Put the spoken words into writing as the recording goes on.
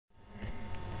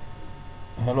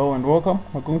Hello and welcome.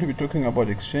 We're going to be talking about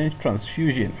exchange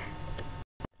transfusion.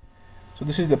 So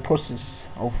this is the process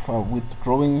of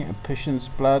withdrawing a patient's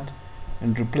blood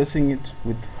and replacing it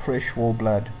with fresh whole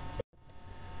blood.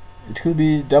 It could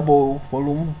be double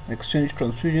volume exchange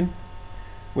transfusion,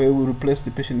 where we replace the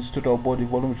patient's total body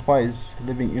volume twice,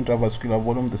 leaving intravascular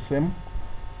volume the same,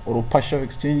 or partial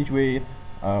exchange, where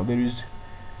there is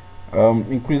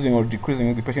increasing or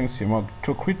decreasing the patient's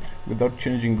hematocrit without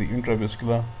changing the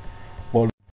intravascular volume.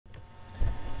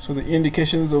 So the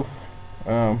indications of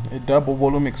a double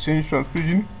volume exchange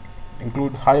transfusion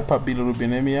include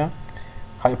hyperbilirubinemia,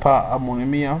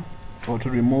 hyperammonemia, or to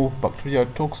remove bacterial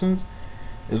toxins,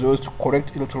 as well as to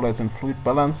correct electrolytes and fluid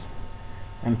balance.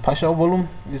 And partial volume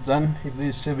is done if there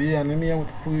is severe anemia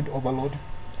with fluid overload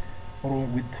or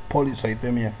with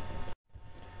polycythemia.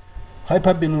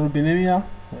 Hyperbilirubinemia,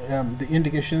 the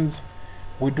indications: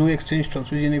 we do exchange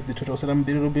transfusion if the total serum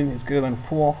bilirubin is greater than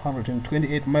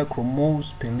 428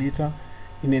 micromoles per liter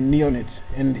in a neonate,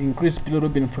 and increased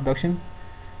bilirubin production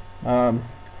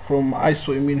from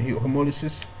isoimmune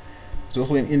hemolysis is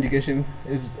also an indication.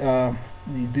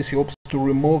 This helps to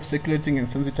remove circulating and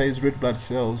sensitized red blood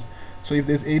cells. So if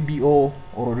there's ABO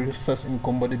or rhesus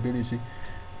incompatibility,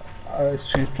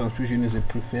 exchange transfusion is a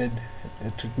preferred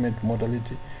treatment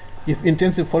modality. If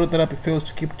intensive phototherapy fails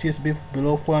to keep TSB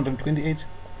below 428,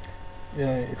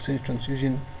 exchange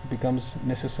transfusion becomes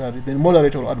necessary. Then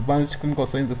moderate or advanced clinical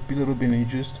signs of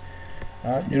bilirubin-induced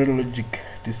neurologic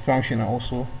dysfunction are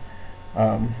also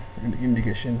an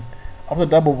indication. After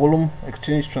double volume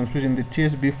exchange transfusion, the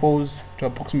TSB falls to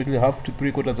approximately half to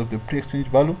 3/4 of the pre-exchange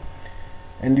value.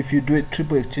 And if you do a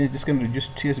triple exchange, this can reduce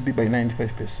TSB by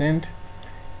 95%.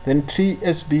 Then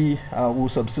TSB will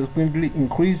subsequently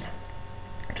increase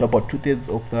to about 2/3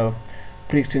 of the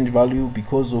pre-exchange value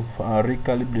because of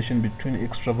recalibration between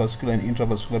extravascular and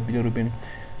intravascular bilirubin.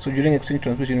 So during exchange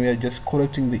transfusion, we are just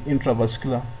correcting the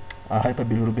intravascular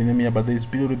hyperbilirubinemia, but there is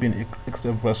bilirubin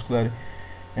extravascular,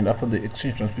 and after the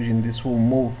exchange transfusion, this will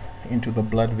move into the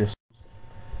blood vessels.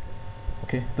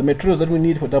 Okay, the materials that we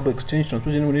need for double exchange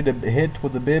transfusion: we need a head for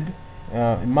the baby,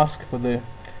 a mask for the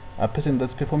person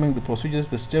that's performing the procedures,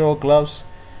 the sterile gloves,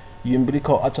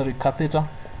 umbilical artery catheter,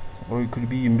 or it could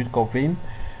be umbilical vein,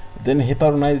 then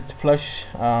heparinized flash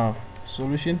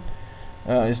solution,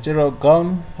 a sterile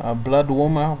gown, a blood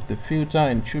warmer with the filter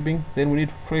and tubing. Then we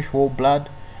need fresh whole blood.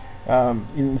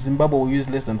 In Zimbabwe, we use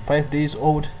less than 5 days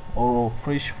old or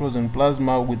fresh frozen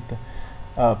plasma with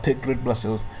packed red blood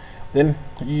cells. Then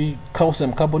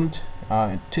calcium carbonate,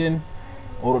 10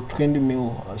 or 20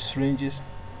 ml syringes.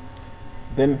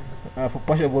 Then for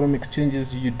partial volume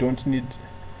exchanges, you would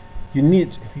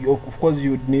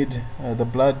need the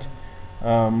blood.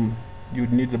 You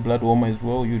would need the blood warmer as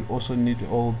well. You'd also need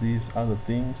all these other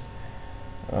things.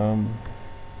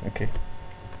 Okay,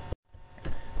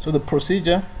 so the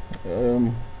procedure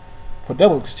for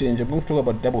double exchange, I'm going to talk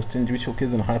about double exchange, which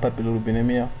occurs in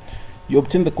hyperbilirubinemia. You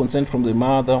obtain the consent from the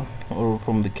mother or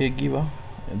from the caregiver,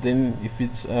 and then if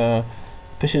it's a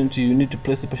patient, you need to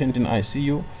place the patient in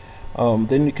ICU.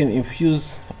 Then you can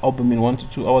infuse albumin 1 to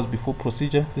 2 hours before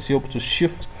procedure. This helps to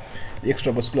shift the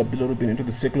extravascular bilirubin into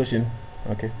the circulation.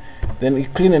 Okay, then you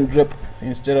clean and drape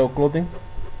in sterile clothing,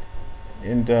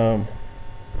 and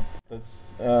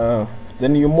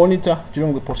then you monitor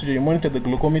during the procedure. You monitor the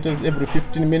glucometers every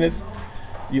 15 minutes.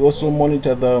 You also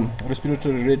monitor the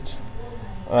respiratory rate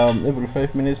every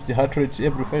 5 minutes, the heart rate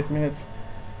every 5 minutes,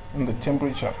 and the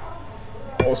temperature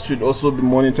should also be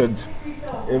monitored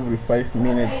every 5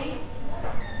 minutes.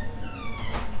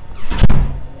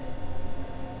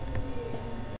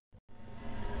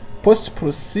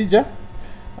 Post-procedure,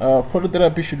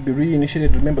 phototherapy should be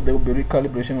reinitiated. Remember, there will be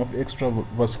recalibration of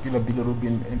extravascular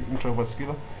bilirubin and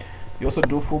intravascular. You also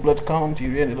do full blood count,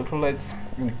 urea and electrolytes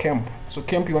in camp. So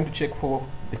camp, you want to check for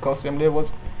the calcium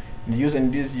levels. In use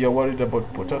and this, you're worried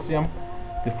about potassium.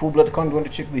 The full blood count, you want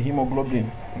to check the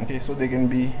hemoglobin. Okay, so they can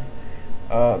be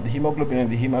the hemoglobin and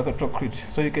the hematocrit.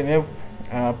 So you can have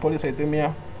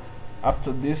polycythemia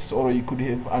after this, or you could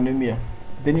have anemia.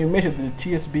 Then you measure the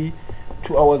TSB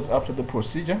 2 hours after the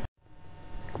procedure.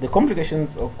 The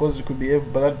complications, of course, it could be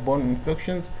blood-borne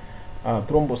infections,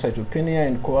 thrombocytopenia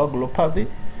and coagulopathy,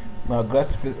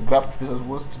 graft versus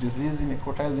host disease,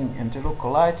 necrotizing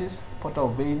enterocolitis, portal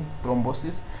vein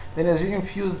thrombosis. Then as you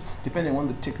infuse, depending on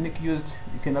the technique used,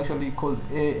 you can actually cause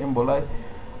emboli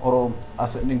or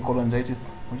ascending cholangitis,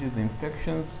 which is the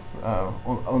infections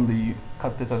on the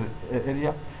catheter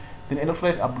area. Then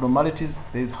electrolyte abnormalities,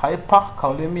 there is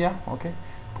hyperkalemia, okay,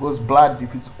 because blood,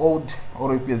 if it's old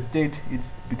or if it's dead, it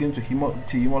begins to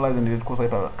hemolyze and it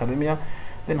causes hyperkalemia.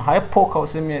 Then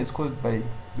hypocalcemia is caused by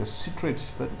the citrate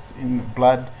that's in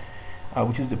blood,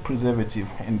 which is the preservative,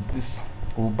 and this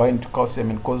will bind to calcium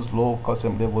and cause low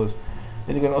calcium levels.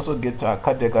 Then you can also get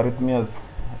cardiac arrhythmias,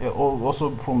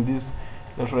 also from these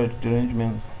electrolyte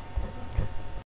derangements.